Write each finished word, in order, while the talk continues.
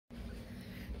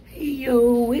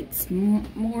Yo, it's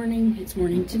morning. It's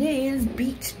morning. Today is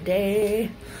beach day.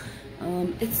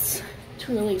 It's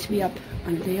too early to be up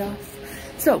on a day off.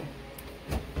 So,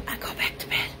 I go back to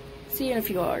bed. See you in a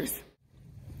few hours.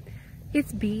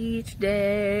 It's beach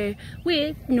day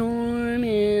with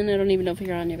Norman. I don't even know if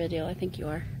you're on your video. I think you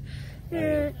are.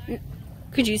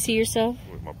 Could you see yourself?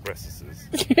 With my breasts.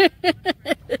 It's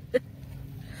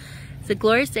a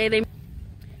glorious day. They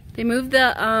moved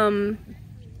the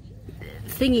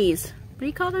thingies. What do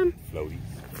you call them? Floaties.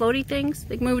 Floaty things.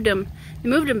 They moved them. They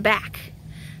moved them back.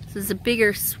 So it's a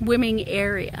bigger swimming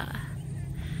area.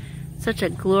 Such a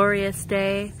glorious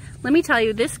day. Let me tell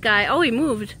you, this guy. Oh, he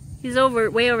moved. He's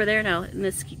way over there now. In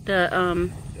this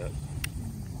Yep.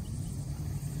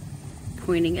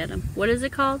 Pointing at him. What is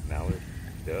it called? Mallard.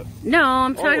 Yep. No,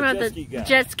 I'm talking about jet the ski guy.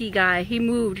 jet ski guy. He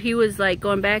moved. He was like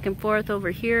going back and forth over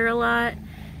here a lot.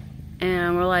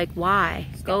 And we're like, why?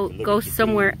 Go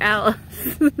somewhere else.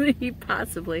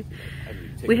 Possibly.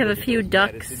 We have a few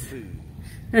ducks.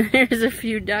 There's a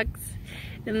few ducks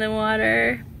in the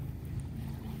water.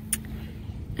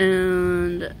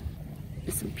 And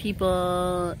some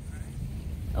people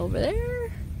over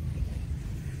there.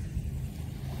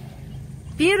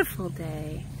 Beautiful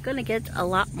day. Gonna get a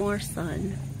lot more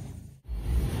sun.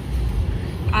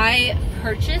 I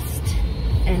purchased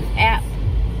an app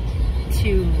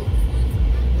to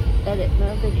edit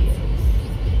my videos.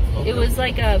 Okay. It was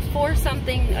like a $4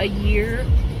 something a year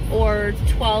or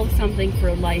 $12 something for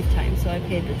a lifetime, so I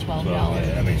paid the $12. Yeah,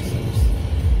 that makes sense.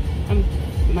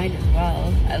 Might as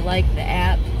well. I like the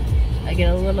app. I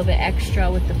get a little bit extra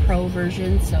with the pro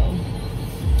version, so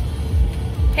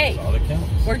hey, that's all that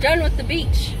counts. We're done with the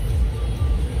beach.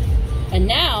 And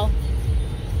now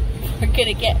we're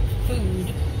gonna get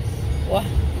food. What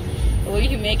are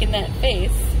you making that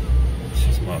face? It's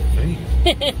just my face.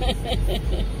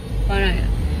 Why not?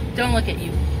 Don't look at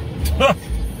you. Let's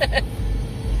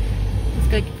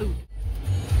go get food.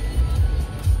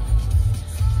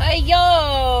 Hey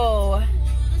yo!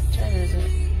 What time is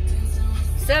it?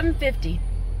 7:50.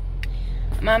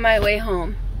 I'm on my way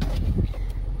home.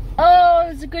 Oh,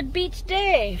 it was a good beach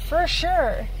day, for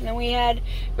sure. And then we had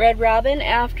Red Robin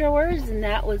afterwards, and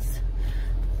that was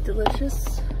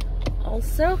delicious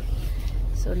also.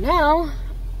 So now,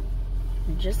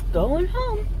 I'm just going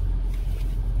home.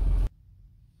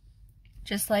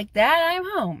 Just like that, I'm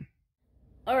home.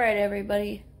 Alright,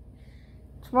 everybody.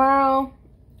 Tomorrow,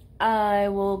 I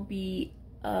will be,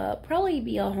 probably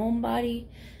be a homebody.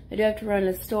 I do have to run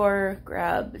to the store,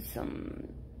 grab some,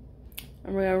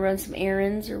 I'm gonna run some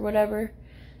errands or whatever.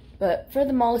 But for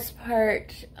the most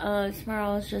part,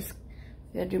 tomorrow is just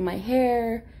gonna do my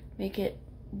hair, make it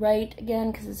right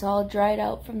again because it's all dried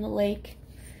out from the lake,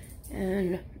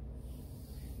 and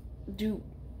do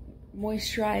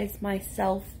moisturize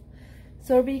myself.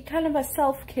 So it'll be kind of a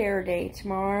self-care day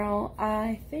tomorrow,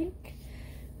 I think.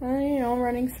 You know,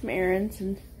 running some errands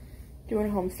and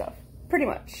doing home stuff. Pretty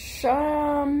much.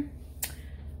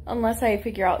 Unless I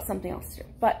figure out something else to do.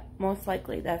 But most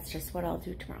likely that's just what I'll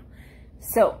do tomorrow.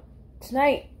 So,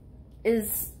 tonight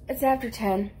it's after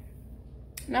 10.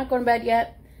 I'm not going to bed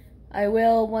yet. I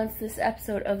will once this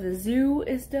episode of The Zoo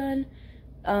is done.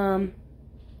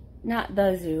 Not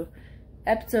The Zoo.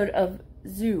 Episode of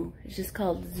Zoo. It's just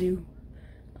called Zoo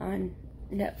on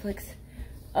Netflix.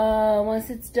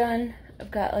 Once it's done, I've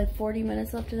got like 40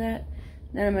 minutes left of that.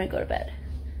 Then I'm going to go to bed.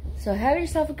 So have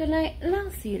yourself a good night, and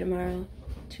I'll see you tomorrow.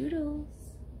 Toodles.